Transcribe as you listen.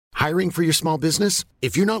Hiring for your small business?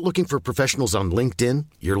 If you're not looking for professionals on LinkedIn,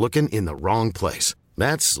 you're looking in the wrong place.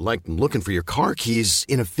 That's like looking for your car keys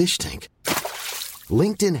in a fish tank.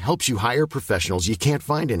 LinkedIn helps you hire professionals you can't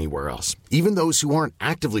find anywhere else, even those who aren't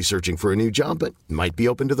actively searching for a new job but might be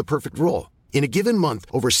open to the perfect role. In a given month,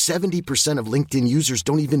 over 70% of LinkedIn users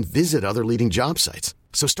don't even visit other leading job sites.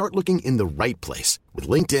 So start looking in the right place. With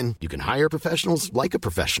LinkedIn, you can hire professionals like a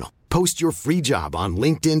professional. Post your free job on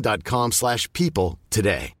linkedin.com/people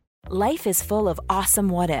today. Life is full of awesome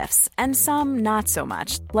what-ifs, and some not so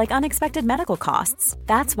much, like unexpected medical costs.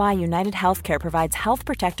 That's why United Healthcare provides Health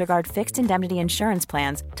Protector Guard fixed indemnity insurance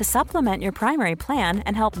plans to supplement your primary plan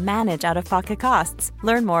and help manage out-of-pocket costs.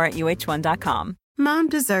 Learn more at uh1.com. Mom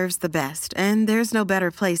deserves the best, and there's no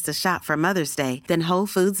better place to shop for Mother's Day than Whole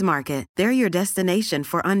Foods Market. They're your destination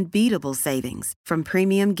for unbeatable savings, from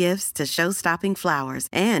premium gifts to show-stopping flowers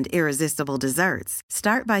and irresistible desserts.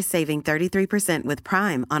 Start by saving 33% with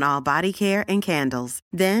Prime on all body care and candles.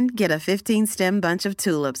 Then get a 15-stem bunch of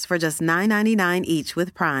tulips for just $9.99 each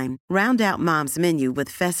with Prime. Round out Mom's menu with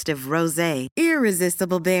festive rosé,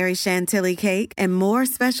 irresistible berry chantilly cake, and more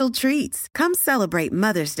special treats. Come celebrate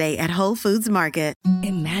Mother's Day at Whole Foods Market.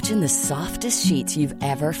 Imagine the softest sheets you've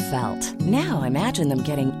ever felt. Now imagine them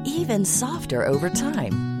getting even softer over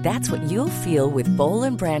time. That's what you'll feel with Boll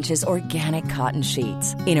 & Branch's organic cotton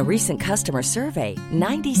sheets. In a recent customer survey,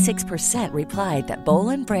 96% replied that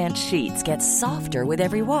Boll & Branch sheets get softer with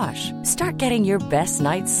every wash. Start getting your best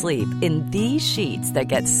night's sleep in these sheets that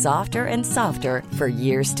get softer and softer for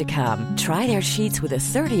years to come. Try their sheets with a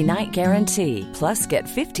 30-night guarantee. Plus, get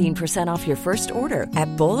 15% off your first order at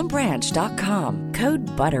bollandbranch.com. Code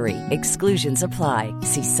BUTTERY. Exclusions apply.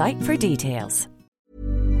 See site for details.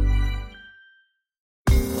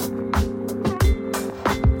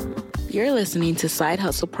 You're listening to Side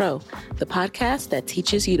Hustle Pro, the podcast that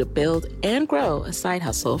teaches you to build and grow a side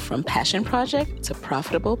hustle from passion project to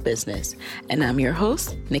profitable business. And I'm your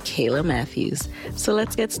host, Nikayla Matthews. So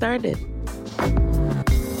let's get started.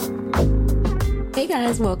 Hey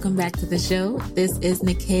guys, welcome back to the show. This is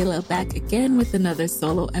Nikayla back again with another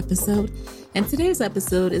solo episode. And today's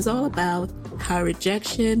episode is all about how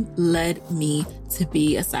rejection led me to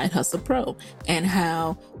be a side hustle pro, and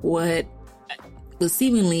how what was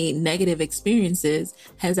seemingly negative experiences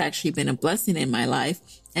has actually been a blessing in my life,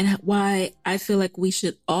 and why I feel like we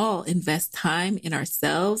should all invest time in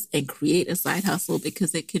ourselves and create a side hustle,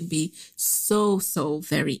 because it can be so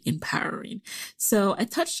very empowering. So I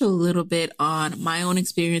touched a little bit on my own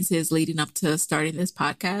experiences leading up to starting this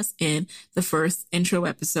podcast in the first intro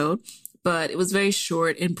episode, but it was very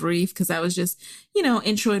short and brief because I was just,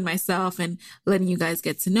 introing myself and letting you guys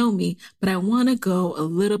get to know me. But I want to go a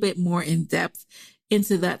little bit more in depth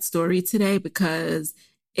into that story today, because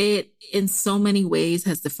it in so many ways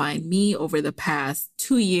has defined me over the past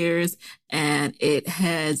 2 years, and it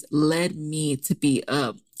has led me to be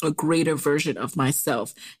a greater version of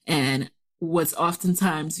myself. And what's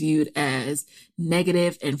oftentimes viewed as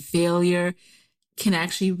negative and failure can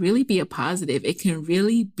actually really be a positive. It can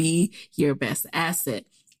really be your best asset.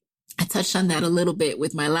 I touched on that a little bit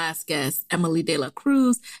with my last guest, Emily De La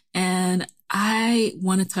Cruz, and I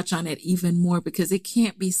want to touch on it even more because it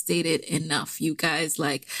can't be stated enough, you guys.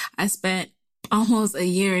 Like, I spent almost a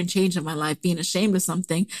year and change of my life being ashamed of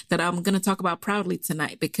something that I'm going to talk about proudly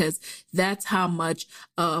tonight, because that's how much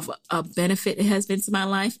of a benefit it has been to my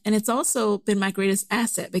life. And it's also been my greatest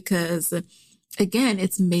asset because, again,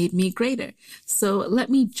 it's made me greater. So let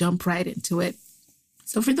me jump right into it.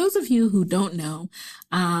 So for those of you who don't know,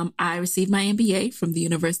 I received my MBA from the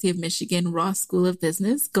University of Michigan Ross School of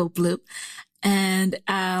Business, Go Blue, and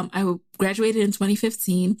I graduated in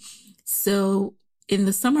 2015. So in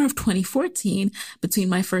the summer of 2014, between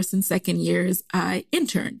my first and second years, I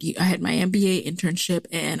interned. I had my MBA internship,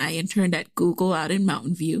 and I interned at Google out in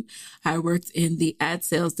Mountain View. I worked in the ad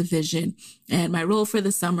sales division, and my role for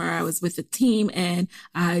the summer, I was with a team, and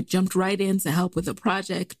I jumped right in to help with a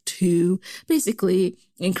project to basically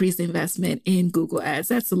increase investment in Google Ads.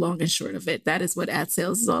 That's the long and short of it. That is what ad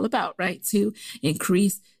sales is all about, right? To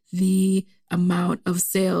increase the amount of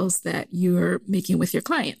sales that you're making with your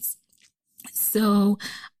clients. So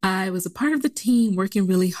I was a part of the team, working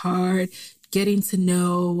really hard, getting to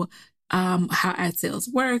know how ad sales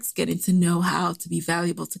works, getting to know how to be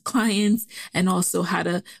valuable to clients, and also how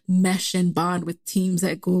to mesh and bond with teams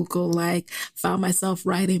at Google. Like, found myself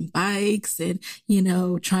riding bikes and,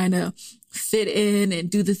 trying to fit in and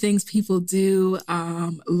do the things people do.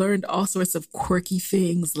 Learned all sorts of quirky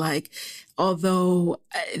things, like although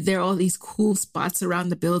there are all these cool spots around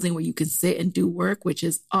the building where you can sit and do work, which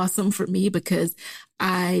is awesome for me because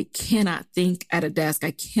I cannot think at a desk.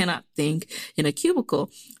 I cannot think in a cubicle.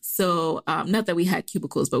 So not that we had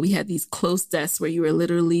cubicles, but we had these closed desks where you were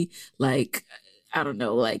literally like, I don't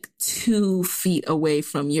know, like 2 feet away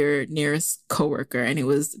from your nearest coworker. And it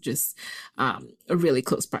was just a really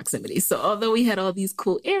close proximity. So although we had all these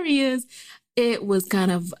cool areas, it was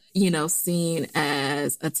kind of, seen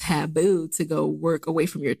as a taboo to go work away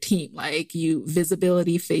from your team. Like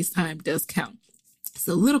visibility, FaceTime does count.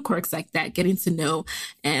 So little quirks like that, getting to know.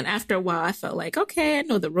 And after a while, I felt like, okay, I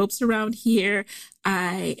know the ropes around here.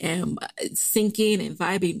 I am syncing and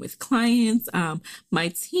vibing with clients. My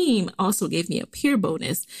team also gave me a peer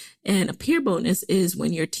bonus. And a peer bonus is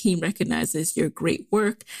when your team recognizes your great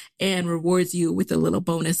work and rewards you with a little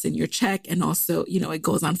bonus in your check. And also, it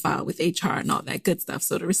goes on file with HR and all that good stuff.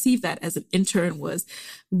 So to receive that as an intern was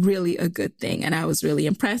really a good thing. And I was really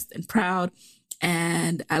impressed and proud.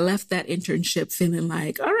 And I left that internship feeling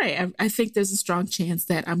like, all right, I think there's a strong chance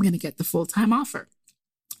that I'm going to get the full-time offer.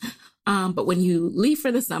 But when you leave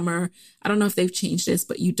for the summer, I don't know if they've changed this,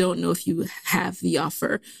 but you don't know if you have the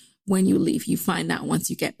offer when you leave. You find out once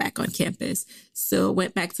you get back on campus. So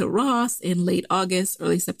went back to Ross in late August,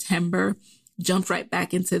 early September, jumped right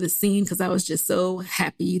back into the scene because I was just so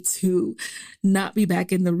happy to not be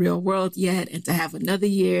back in the real world yet and to have another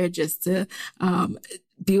year just to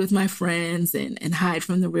be with my friends and hide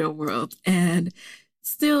from the real world. And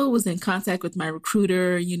still was in contact with my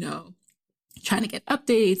recruiter, trying to get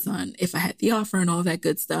updates on if I had the offer and all that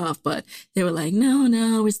good stuff. But they were like,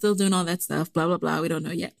 no, we're still doing all that stuff, blah, blah, blah. We don't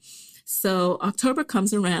know yet. So October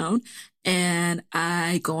comes around and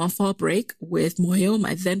I go on fall break with Moyo,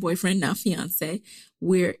 my then boyfriend, now fiance.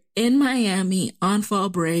 We're in Miami on fall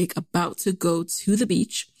break, about to go to the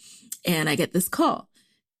beach. And I get this call.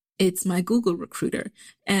 It's my Google recruiter.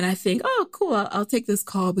 And I think, oh, cool, I'll take this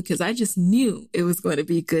call because I just knew it was going to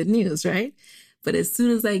be good news, right? But as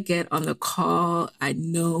soon as I get on the call, I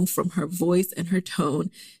know from her voice and her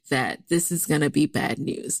tone that this is going to be bad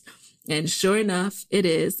news. And sure enough, it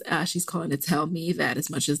is. She's calling to tell me that as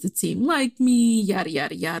much as the team liked me, yada,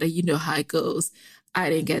 yada, yada, you know how it goes, I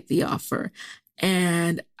didn't get the offer.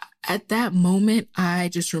 And at that moment, I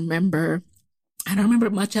just remember, I don't remember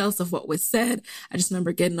much else of what was said. I just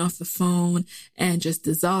remember getting off the phone and just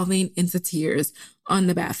dissolving into tears on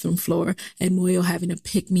the bathroom floor and Moyo having to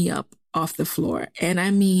pick me up off the floor. And I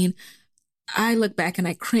mean, I look back and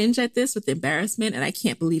I cringe at this with embarrassment and I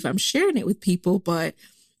can't believe I'm sharing it with people. But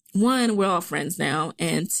one, we're all friends now.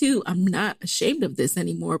 And two, I'm not ashamed of this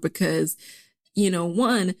anymore because,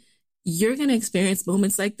 one, you're going to experience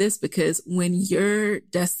moments like this because when your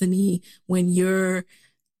destiny, when your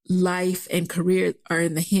life and career are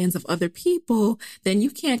in the hands of other people, then you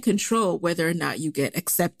can't control whether or not you get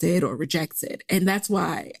accepted or rejected. And that's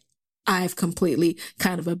why I've completely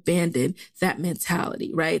kind of abandoned that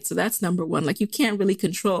mentality, right? So that's number one. Like you can't really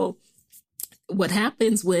control what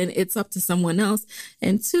happens when it's up to someone else.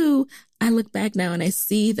 And two, I look back now and I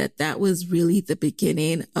see that that was really the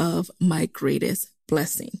beginning of my greatest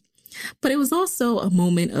blessing. But it was also a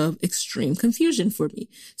moment of extreme confusion for me.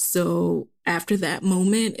 So after that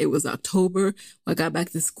moment, it was October. When I got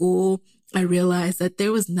back to school, I realized that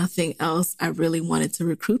there was nothing else I really wanted to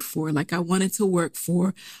recruit for. Like I wanted to work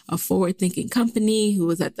for a forward-thinking company who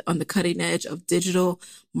was on the cutting edge of digital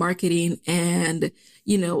marketing. And,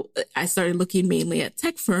 I started looking mainly at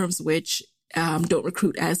tech firms, which don't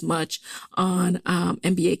recruit as much on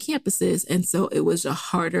MBA campuses. And so it was a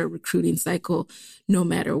harder recruiting cycle no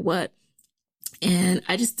matter what. And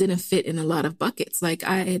I just didn't fit in a lot of buckets. Like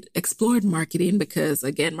I had explored marketing because,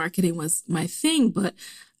 again, marketing was my thing, but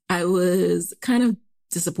I was kind of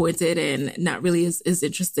disappointed and not really as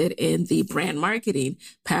interested in the brand marketing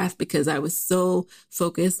path because I was so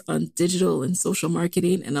focused on digital and social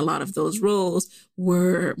marketing. And a lot of those roles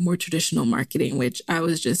were more traditional marketing, which I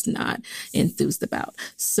was just not enthused about.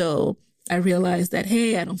 So I realized that,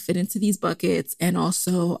 hey, I don't fit into these buckets. And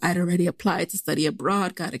also I'd already applied to study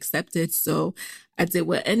abroad, got accepted. So I did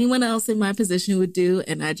what anyone else in my position would do.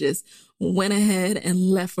 And I just went ahead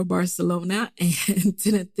and left for Barcelona and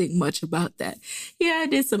didn't think much about that. Yeah, I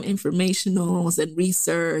did some informationals and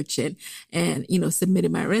research and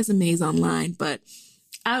submitted my resumes online, but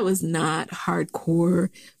I was not hardcore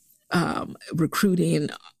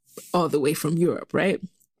recruiting all the way from Europe, right?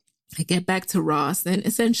 I get back to Ross and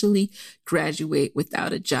essentially graduate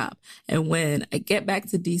without a job. And when I get back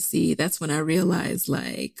to DC, that's when I realize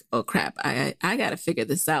like, oh crap, I got to figure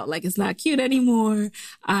this out. Like, it's not cute anymore.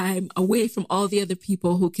 I'm away from all the other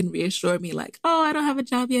people who can reassure me like, oh, I don't have a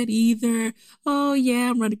job yet either. Oh yeah,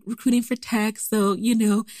 I'm recruiting for tech. So,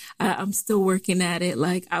 I'm still working at it.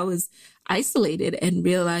 Like, I was isolated and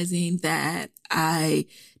realizing that I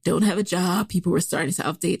don't have a job. People were starting to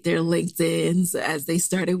update their LinkedIns as they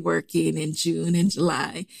started working in June and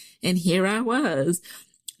July. And here I was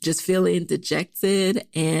just feeling dejected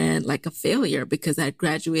and like a failure because I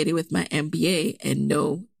graduated with my MBA and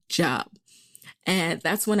no job. And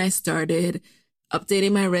that's when I started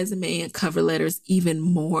updating my resume and cover letters even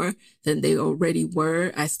more than they already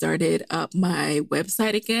were. I started up my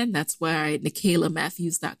website again. That's why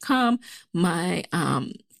NikhailaMatthews.com. My,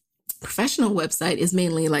 professional website is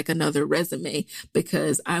mainly like another resume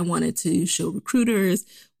because I wanted to show recruiters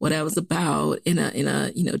what I was about in a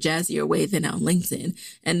jazzier way than on LinkedIn.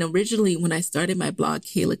 And originally when I started my blog,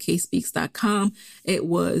 KaylaKSpeaks.com, it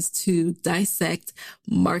was to dissect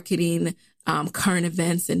marketing, current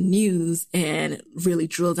events and news and really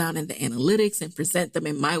drill down in the analytics and present them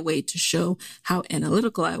in my way to show how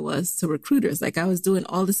analytical I was to recruiters. Like I was doing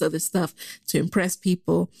all this other stuff to impress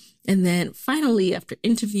people. And then finally, after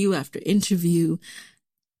interview,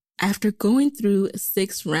 after going through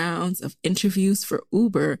 6 rounds of interviews for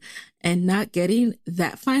Uber and not getting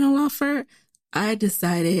that final offer, I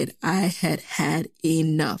decided I had had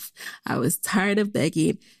enough. I was tired of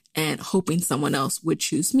begging and hoping someone else would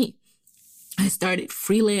choose me. I started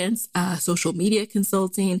freelance social media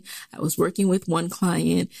consulting. I was working with one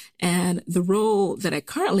client, and the role that I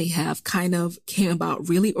currently have kind of came about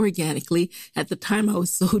really organically. At the time, I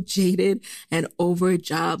was so jaded and over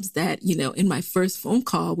jobs that, in my first phone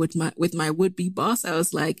call with my would-be boss, I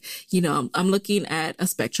was like, I'm looking at a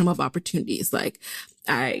spectrum of opportunities. Like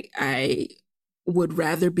I would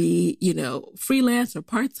rather be, freelance or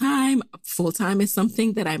part-time. Full-time is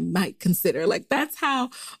something that I might consider. Like that's how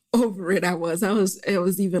over it I was. It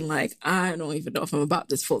was even like, I don't even know if I'm about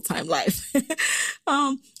this full-time life.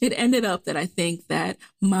 It ended up that I think that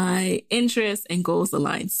my interests and goals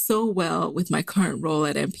aligned so well with my current role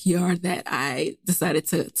at NPR that I decided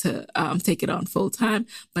to take it on full-time.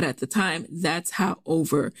 But at the time, that's how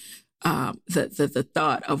over the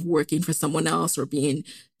thought of working for someone else or being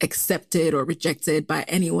accepted or rejected by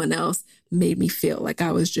anyone else made me feel like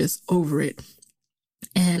I was just over it.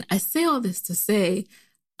 And I say all this to say,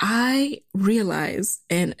 I realized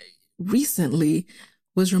and recently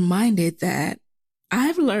was reminded that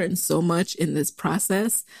I've learned so much in this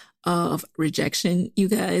process of rejection, you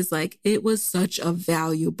guys. Like it was such a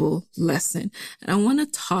valuable lesson. And I want to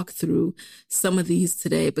talk through some of these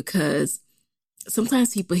today because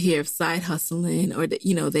sometimes people hear side hustling or,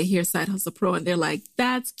 they hear side hustle pro and they're like,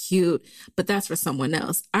 that's cute, but that's for someone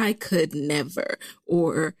else. I could never.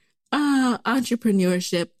 Or,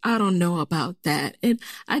 entrepreneurship, I don't know about that. And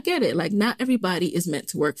I get it. Like not everybody is meant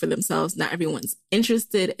to work for themselves. Not everyone's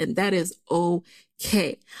interested, and that is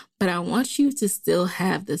okay. But I want you to still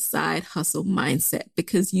have the side hustle mindset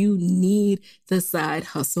because you need the side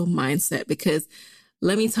hustle mindset because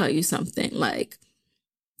let me tell you something, like,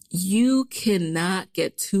 you cannot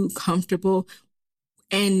get too comfortable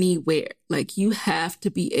anywhere. Like you have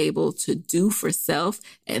to be able to do for self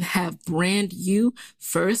and have brand you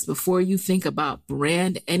first before you think about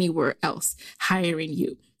brand anywhere else hiring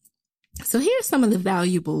you. So here's some of the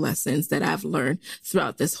valuable lessons that I've learned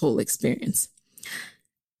throughout this whole experience.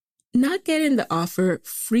 Not getting the offer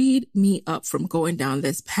freed me up from going down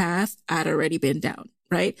this path I'd already been down,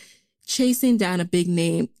 right? Chasing down a big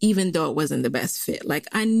name, even though it wasn't the best fit. Like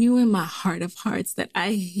I knew in my heart of hearts that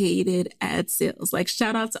I hated ad sales. Like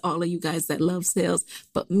shout out to all of you guys that love sales.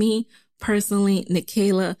 But me personally,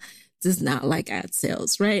 Nikayla does not like ad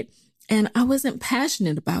sales, right? And I wasn't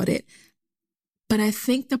passionate about it. But I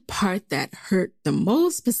think the part that hurt the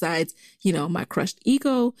most besides, my crushed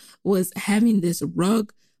ego was having this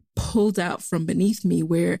rug pulled out from beneath me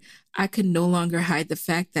where I could no longer hide the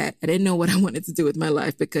fact that I didn't know what I wanted to do with my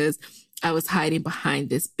life because I was hiding behind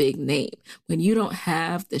this big name. When you don't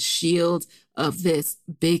have the shield of this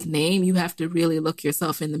big name, you have to really look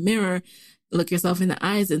yourself in the mirror, look yourself in the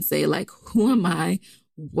eyes and say, like, who am I?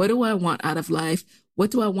 What do I want out of life?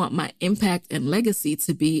 What do I want my impact and legacy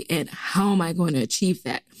to be? And how am I going to achieve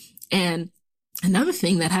that? And another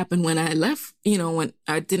thing that happened when I left, when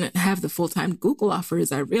I didn't have the full-time Google offer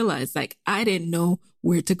is I realized like I didn't know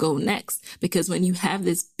where to go next because when you have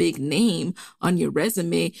this big name on your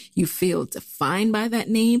resume, you feel defined by that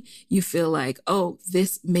name. You feel like, oh,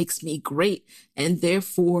 this makes me great. And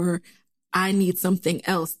therefore I need something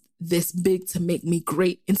else this big to make me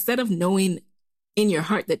great, instead of knowing in your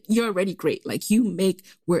heart that you're already great. Like, you make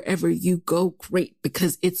wherever you go great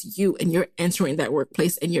because it's you and you're entering that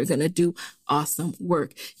workplace and you're going to do awesome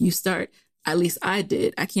work. You start, at least I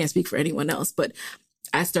did, I can't speak for anyone else, but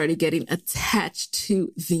I started getting attached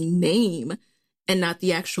to the name and not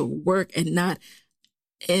the actual work, and not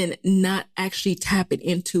actually tapping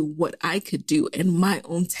into what I could do and my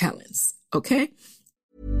own talents. Okay.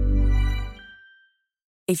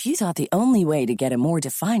 If you thought the only way to get a more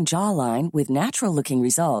defined jawline with natural-looking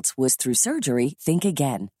results was through surgery, think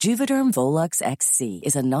again. Juvederm Volux XC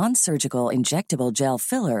is a non-surgical injectable gel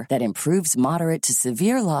filler that improves moderate to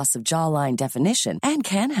severe loss of jawline definition and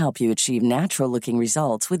can help you achieve natural-looking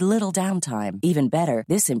results with little downtime. Even better,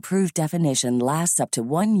 this improved definition lasts up to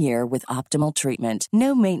 1 year with optimal treatment.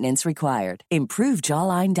 No maintenance required. Improve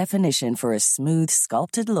jawline definition for a smooth,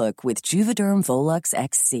 sculpted look with Juvederm Volux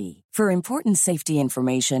XC. For important safety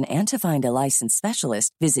information and to find a licensed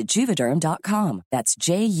specialist, visit Juvederm.com. That's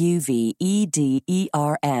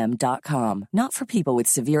JUVEDERM.com. Not for people with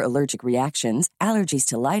severe allergic reactions, allergies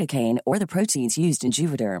to lidocaine, or the proteins used in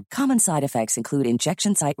Juvederm. Common side effects include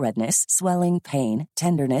injection site redness, swelling, pain,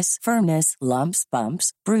 tenderness, firmness, lumps,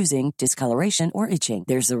 bumps, bruising, discoloration, or itching.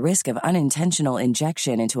 There's a risk of unintentional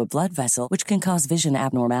injection into a blood vessel, which can cause vision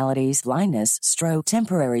abnormalities, blindness, stroke,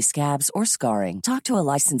 temporary scabs, or scarring. Talk to a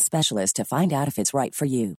licensed specialist to find out if it's right for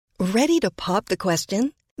you. Ready to pop the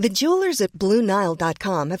question? The jewelers at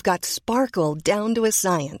BlueNile.com have got sparkle down to a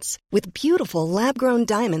science with beautiful lab-grown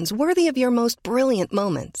diamonds worthy of your most brilliant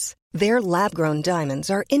moments. Their lab-grown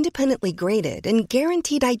diamonds are independently graded and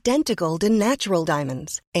guaranteed identical to natural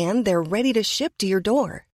diamonds, and they're ready to ship to your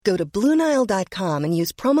door. Go to BlueNile.com and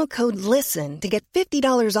use promo code LISTEN to get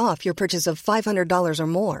 $50 off your purchase of $500 or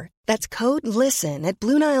more. That's code LISTEN at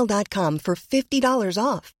BlueNile.com for $50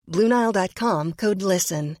 off. BlueNile.com, code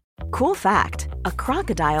LISTEN. Cool fact, a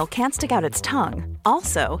crocodile can't stick out its tongue.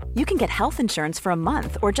 Also, you can get health insurance for a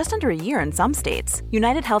month or just under a year in some states.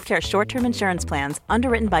 United Healthcare short-term insurance plans,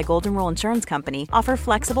 underwritten by Golden Rule Insurance Company, offer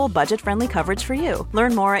flexible, budget-friendly coverage for you.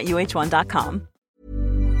 Learn more at UH1.com.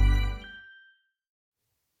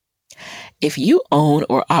 If you own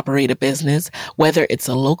or operate a business, whether it's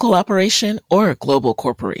a local operation or a global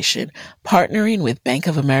corporation, partnering with Bank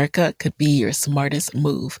of America could be your smartest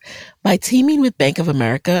move. By teaming with Bank of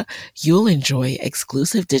America, you'll enjoy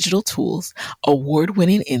exclusive digital tools,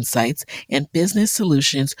 award-winning insights, and business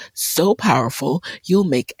solutions so powerful you'll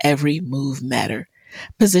make every move matter.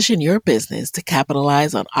 Position your business to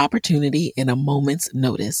capitalize on opportunity in a moment's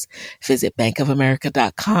notice. Visit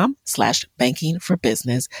bankofamerica.com/banking for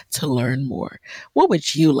business to learn more. What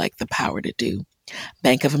would you like the power to do?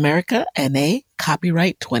 Bank of America, N.A.,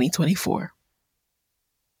 copyright 2024.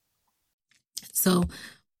 So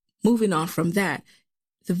moving on from that,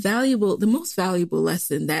 the most valuable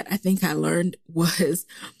lesson that I think I learned was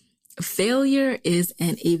failure is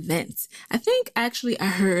an event. I think actually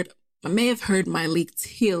I may have heard Malik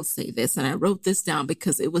Teal say this, and I wrote this down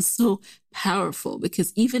because it was so powerful,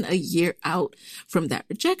 because even a year out from that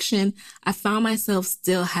rejection, I found myself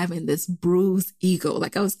still having this bruised ego.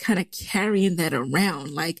 Like, I was kind of carrying that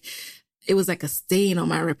around. Like, it was like a stain on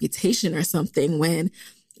my reputation or something. When,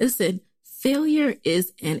 listen, failure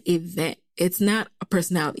is an event. It's not a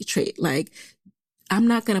personality trait. Like, I'm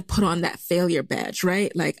not going to put on that failure badge,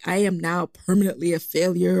 right? Like, I am now permanently a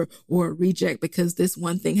failure or a reject because this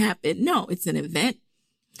one thing happened. No, it's an event.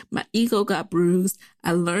 My ego got bruised.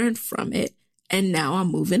 I learned from it. And now I'm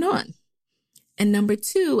moving on. And number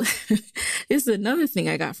two, this is another thing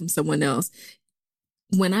I got from someone else.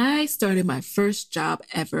 When I started my first job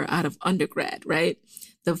ever out of undergrad, right?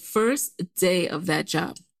 The first day of that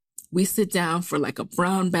job, we sit down for like a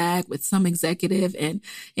brown bag with some executive. And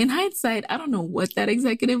in hindsight, I don't know what that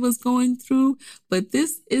executive was going through, but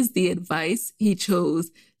this is the advice he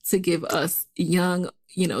chose to give us young,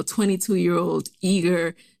 22-year-old,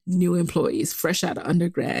 eager new employees fresh out of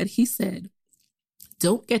undergrad. He said,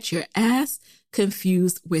 don't get your ass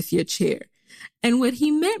confused with your chair. And what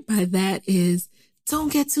he meant by that is,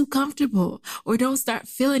 don't get too comfortable, or don't start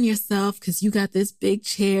feeling yourself because you got this big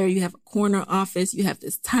chair, you have a corner office, you have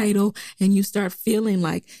this title, and you start feeling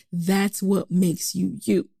like that's what makes you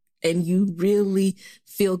you. And you really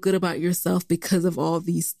feel good about yourself because of all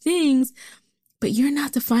these things, but you're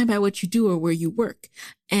not defined by what you do or where you work.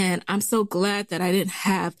 And I'm so glad that I didn't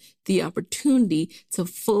have the opportunity to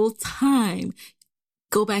full time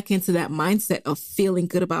go back into that mindset of feeling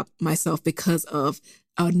good about myself because of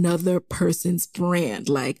another person's brand.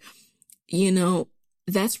 Like,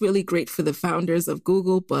 that's really great for the founders of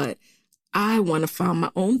Google, but I want to find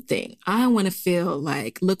my own thing. I want to feel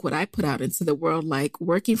like, look what I put out into the world, like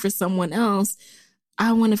working for someone else.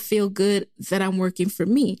 I want to feel good that I'm working for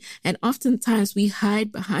me. And oftentimes we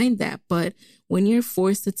hide behind that. But when you're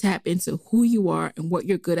forced to tap into who you are and what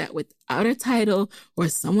you're good at without a title or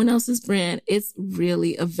someone else's brand, it's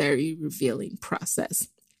really a very revealing process.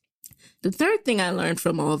 The third thing I learned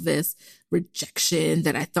from all this rejection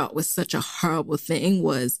that I thought was such a horrible thing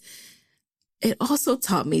was it also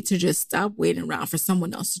taught me to just stop waiting around for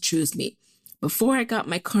someone else to choose me. Before I got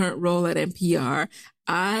my current role at NPR,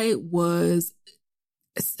 I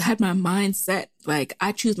had my mind set, like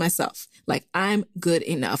I choose myself, like I'm good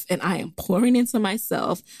enough and I am pouring into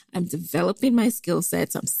myself. I'm developing my skill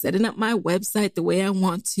sets. I'm setting up my website the way I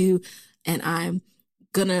want to, and I'm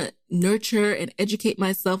gonna nurture and educate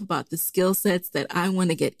myself about the skill sets that I want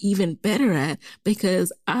to get even better at,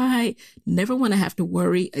 because I never want to have to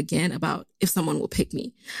worry again about if someone will pick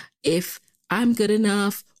me, if I'm good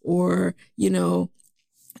enough, or,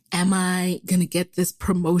 am I going to get this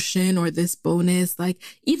promotion or this bonus? Like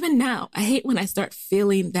even now, I hate when I start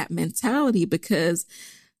feeling that mentality, because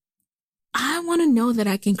I want to know that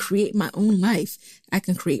I can create my own life. I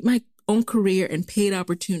can create my own career and paid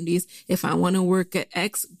opportunities. If I want to work at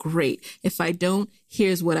X, great. If I don't,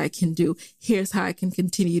 here's what I can do. Here's how I can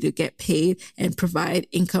continue to get paid and provide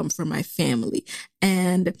income for my family.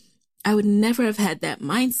 And I would never have had that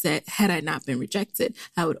mindset had I not been rejected.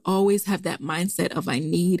 I would always have that mindset of I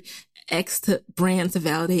need X brand to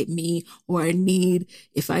validate me, or I need,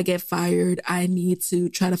 if I get fired, I need to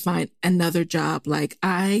try to find another job. Like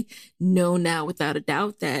I know now without a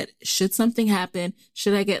doubt that should something happen,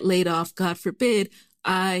 should I get laid off, God forbid,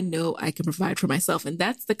 I know I can provide for myself. And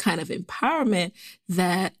that's the kind of empowerment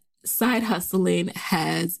that side hustling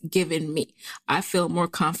has given me. I feel more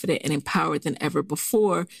confident and empowered than ever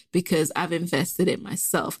before because I've invested in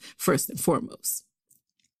myself first and foremost.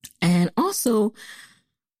 And also,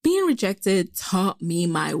 being rejected taught me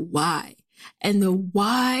my why. And the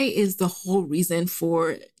why is the whole reason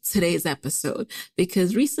for today's episode,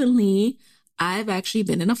 because recently I've actually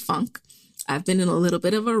been in a funk. I've been in a little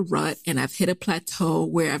bit of a rut, and I've hit a plateau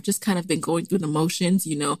where I've just kind of been going through the motions.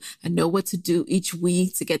 I know what to do each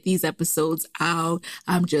week to get these episodes out.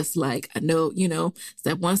 I'm just like, I know,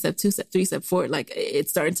 step 1, step 2, step 3, step 4, like it's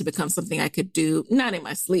starting to become something I could do, not in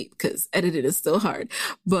my sleep because editing is still hard,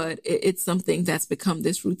 but it's something that's become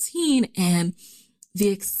this routine. And the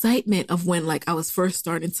excitement of when like I was first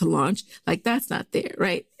starting to launch, like that's not there,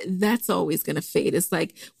 right? That's always going to fade. It's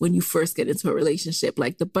like when you first get into a relationship,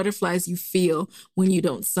 like the butterflies you feel when you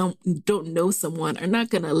don't know someone are not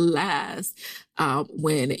going to last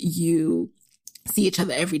when you see each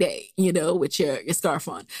other every day, with your scarf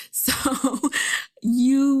on. So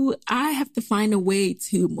I have to find a way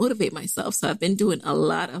to motivate myself. So I've been doing a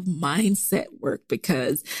lot of mindset work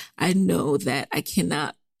because I know that I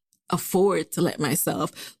cannot afford to let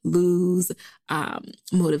myself lose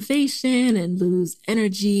motivation and lose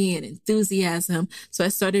energy and enthusiasm. So I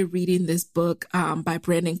started reading this book by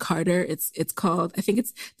Brandon Carter. It's called, I think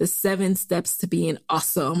it's The 7 Steps to Being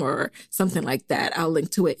Awesome or something like that. I'll link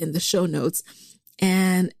to it in the show notes.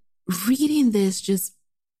 And reading this just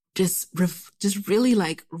really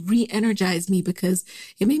like re-energized me because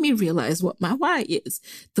it made me realize what my why is.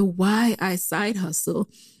 The why I side hustle.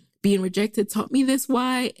 Being rejected taught me this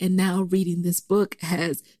why, and now reading this book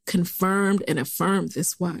has confirmed and affirmed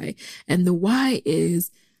this why. And the why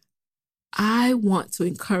is I want to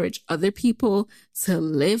encourage other people to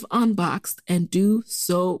live unboxed and do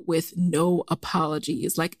so with no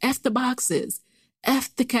apologies. Like F the boxes,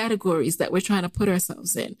 F the categories that we're trying to put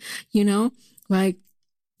ourselves in, like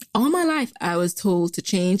all my life, I was told to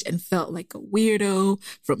change and felt like a weirdo,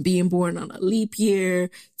 from being born on a leap year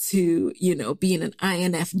to, being an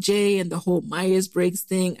INFJ and the whole Myers-Briggs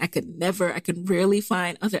thing. I could rarely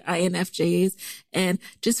find other INFJs, and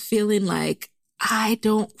just feeling like I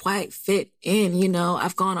don't quite fit in.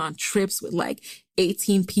 I've gone on trips with like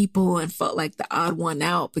 18 people and felt like the odd one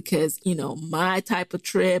out because, my type of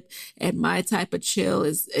trip and my type of chill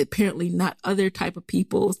is apparently not other type of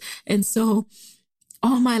people's. And so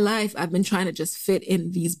all my life, I've been trying to just fit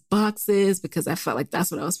in these boxes because I felt like that's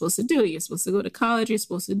what I was supposed to do. You're supposed to go to college. You're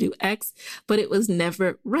supposed to do X, but it was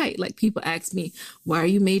never right. Like people ask me, why are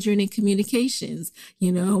you majoring in communications?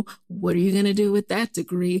 What are you going to do with that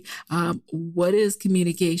degree? What is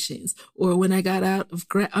communications? Or when I got out of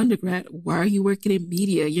undergrad, why are you working in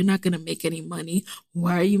media? You're not going to make any money.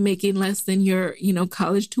 Why are you making less than your,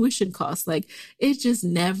 college tuition costs? Like it just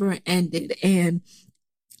never ended. And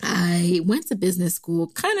I went to business school,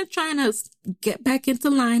 kind of trying to get back into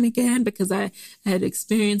line again because I had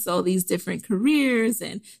experienced all these different careers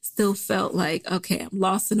and still felt like, okay, I'm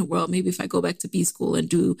lost in the world. Maybe if I go back to B school and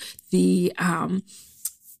do the,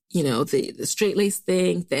 the straight lace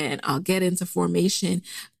thing, then I'll get into formation.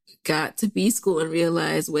 Got to B school and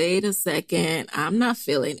realized, wait a second, I'm not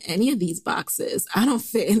filling any of these boxes. I don't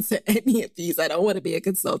fit into any of these. I don't want to be a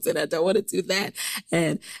consultant. I don't want to do that.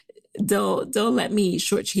 And don't let me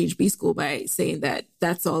shortchange B school by saying that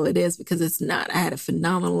that's all it is, because it's not. I had a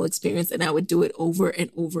phenomenal experience and I would do it over and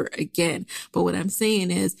over again. But what I'm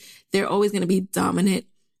saying is there are always going to be dominant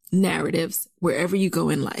narratives wherever you go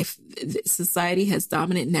in life. Society has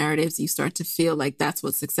dominant narratives. You start to feel like that's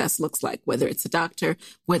what success looks like, whether it's a doctor,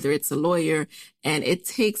 whether it's a lawyer. And it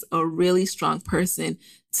takes a really strong person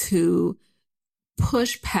to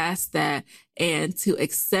push past that and to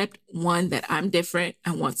accept, one, that I'm different.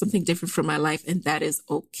 I want something different for my life, and that is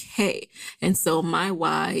okay. And so my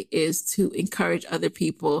why is to encourage other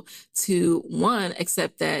people to, one,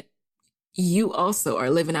 accept that you also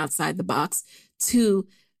are living outside the box, two,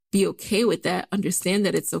 be okay with that, understand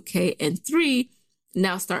that it's okay, and three,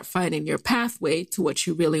 now start finding your pathway to what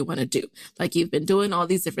you really want to do. Like, you've been doing all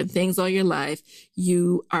these different things all your life.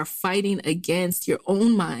 You are fighting against your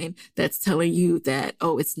own mind that's telling you that,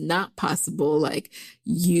 oh, it's not possible. Like,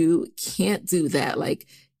 you can't do that. Like,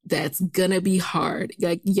 that's gonna be hard.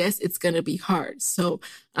 Like, yes, it's gonna be hard. So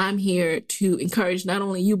I'm here to encourage not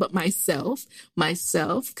only you, but myself,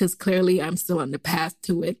 because clearly I'm still on the path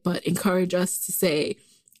to it, but encourage us to say,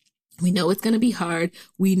 we know it's going to be hard.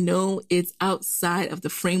 We know it's outside of the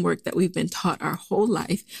framework that we've been taught our whole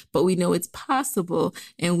life, but we know it's possible.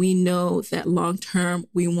 And we know that long term,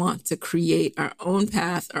 we want to create our own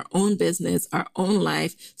path, our own business, our own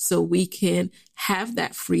life, so we can have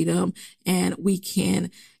that freedom and we can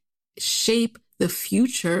shape the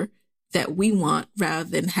future that we want rather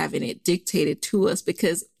than having it dictated to us,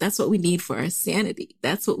 because that's what we need for our sanity.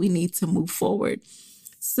 That's what we need to move forward.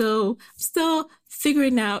 So I'm still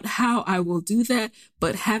figuring out how I will do that,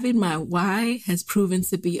 but having my why has proven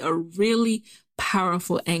to be a really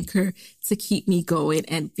powerful anchor to keep me going,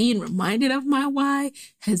 and being reminded of my why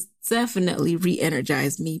has definitely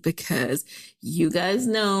re-energized me, because you guys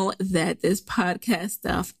know that this podcast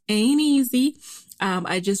stuff ain't easy.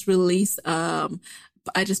 I just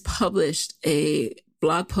published a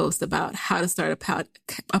blog post about how to start a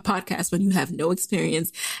podcast when you have no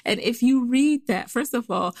experience. And if you read that, first of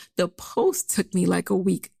all, the post took me like a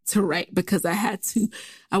week to write, because I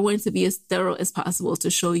wanted to be as thorough as possible to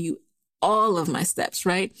show you all of my steps,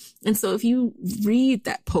 right? And so if you read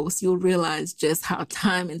that post, you'll realize just how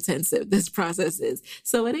time intensive this process is.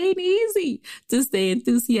 So it ain't easy to stay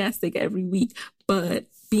enthusiastic every week, but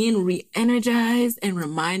being re-energized and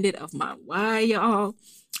reminded of my why, y'all,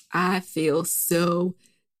 I feel so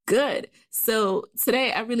good. So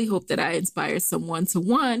today, I really hope that I inspire someone to,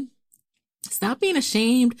 one, stop being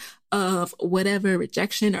ashamed of whatever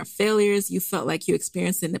rejection or failures you felt like you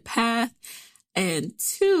experienced in the past. And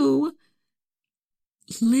two,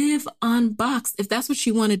 live unboxed. If that's what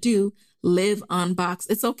you want to do, live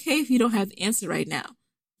unboxed. It's okay if you don't have the answer right now.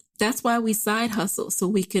 That's why we side hustle, so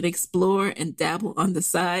we could explore and dabble on the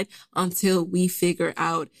side until we figure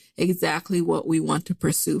out exactly what we want to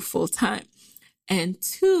pursue full time. And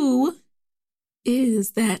two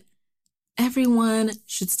is that everyone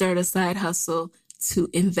should start a side hustle to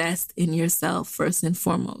invest in yourself first and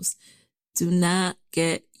foremost. Do not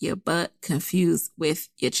get your butt confused with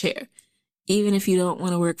your chair. Even if you don't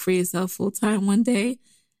want to work for yourself full time one day,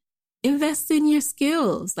 invest in your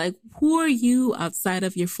skills. Like, who are you outside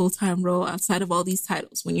of your full-time role, outside of all these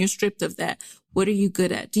titles? When you're stripped of that, what are you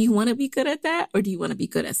good at? Do you want to be good at that? Or do you want to be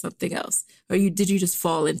good at something else? Or did you just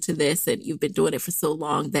fall into this and you've been doing it for so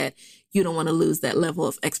long that you don't want to lose that level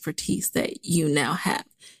of expertise that you now have?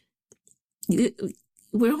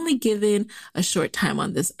 We're only given a short time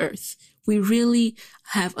on this earth. We really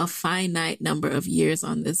have a finite number of years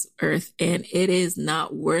on this earth, and it is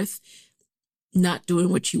not worth not doing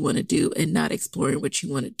what you want to do and not exploring what you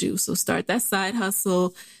want to do. So start that side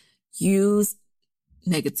hustle, use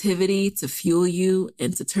negativity to fuel you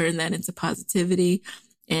and to turn that into positivity.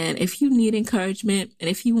 And if you need encouragement and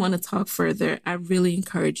if you want to talk further, I really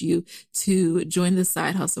encourage you to join the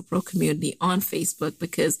Side Hustle Pro community on Facebook,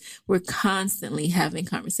 because we're constantly having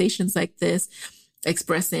conversations like this,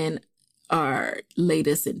 expressing our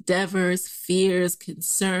latest endeavors, fears,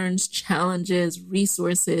 concerns, challenges,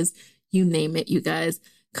 resources, you name it, you guys.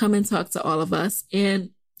 Come and talk to all of us and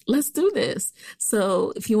let's do this.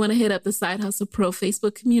 So if you want to hit up the Side Hustle Pro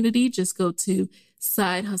Facebook community, just go to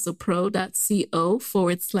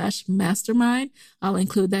sidehustlepro.co/mastermind. I'll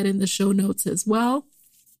include that in the show notes as well.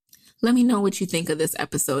 Let me know what you think of this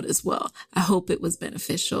episode as well. I hope it was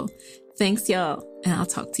beneficial. Thanks, y'all, and I'll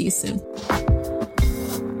talk to you soon.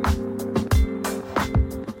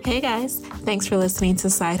 Hey guys, thanks for listening to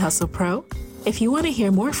Side Hustle Pro. If you want to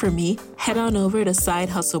hear more from me, head on over to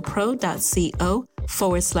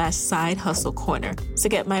sidehustlepro.co/Side Hustle Corner to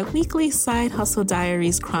get my weekly Side Hustle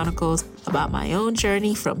Diaries chronicles about my own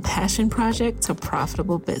journey from passion project to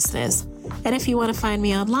profitable business. And if you want to find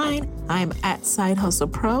me online, I'm at Side Hustle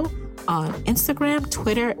Pro on Instagram,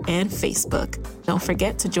 Twitter, and Facebook. Don't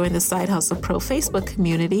forget to join the Side Hustle Pro Facebook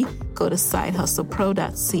community. Go to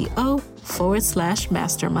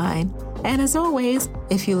sidehustlepro.co/mastermind. And as always,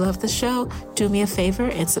 if you love the show, do me a favor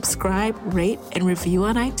and subscribe, rate, and review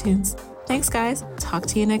on iTunes. Thanks, guys. Talk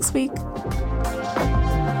to you next week.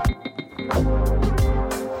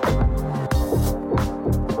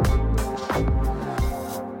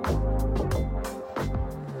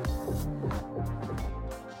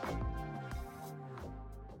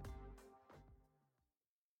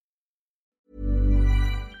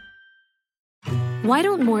 Why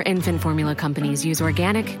don't more infant formula companies use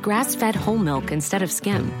organic, grass-fed whole milk instead of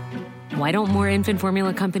skim? Why don't more infant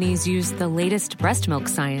formula companies use the latest breast milk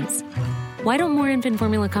science? Why don't more infant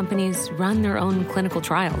formula companies run their own clinical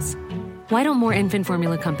trials? Why don't more infant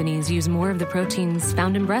formula companies use more of the proteins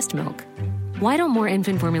found in breast milk? Why don't more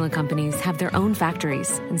infant formula companies have their own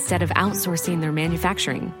factories instead of outsourcing their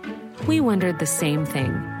manufacturing? We wondered the same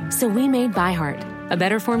thing. So we made ByHeart, a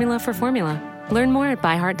better formula for formula. Learn more at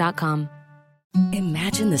byheart.com.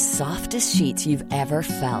 Imagine the softest sheets you've ever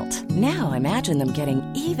felt. Now imagine them getting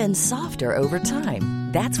even softer over time.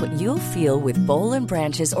 That's what you'll feel with Boll &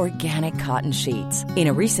 Branch's organic cotton sheets. In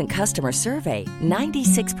a recent customer survey,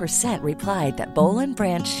 96% replied that Boll &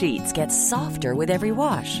 Branch sheets get softer with every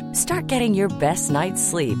wash. Start getting your best night's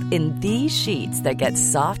sleep in these sheets that get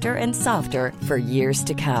softer and softer for years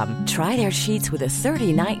to come. Try their sheets with a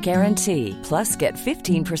 30-night guarantee. Plus, get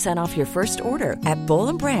 15% off your first order at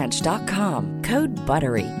bollandbranch.com. Code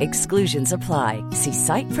BUTTERY. Exclusions apply. See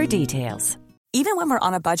site for details. Even when we're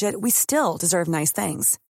on a budget, we still deserve nice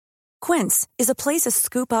things. Quince is a place to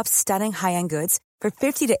scoop up stunning high-end goods for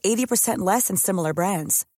 50 to 80% less than similar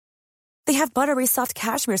brands. They have buttery soft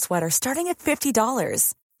cashmere sweaters starting at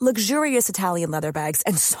 $50, luxurious Italian leather bags,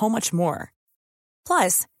 and so much more.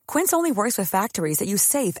 Plus, Quince only works with factories that use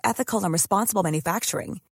safe, ethical, and responsible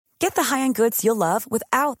manufacturing. Get the high-end goods you'll love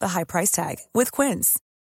without the high price tag with Quince.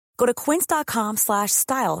 Go to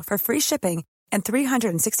quince.com/style for free shipping and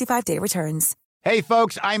 365-day returns. Hey,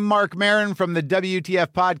 folks, I'm Mark Maron from the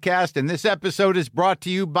WTF Podcast, and this episode is brought to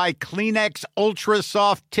you by Kleenex Ultra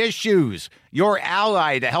Soft Tissues, your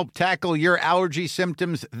ally to help tackle your allergy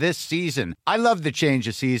symptoms this season. I love the change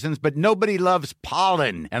of seasons, but nobody loves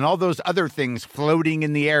pollen and all those other things floating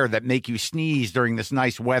in the air that make you sneeze during this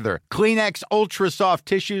nice weather. Kleenex Ultra Soft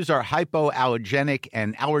Tissues are hypoallergenic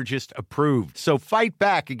and allergist approved, so fight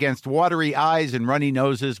back against watery eyes and runny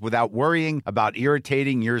noses without worrying about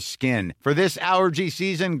irritating your skin. For this allergy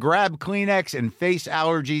season, grab Kleenex and face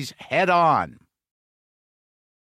allergies head on.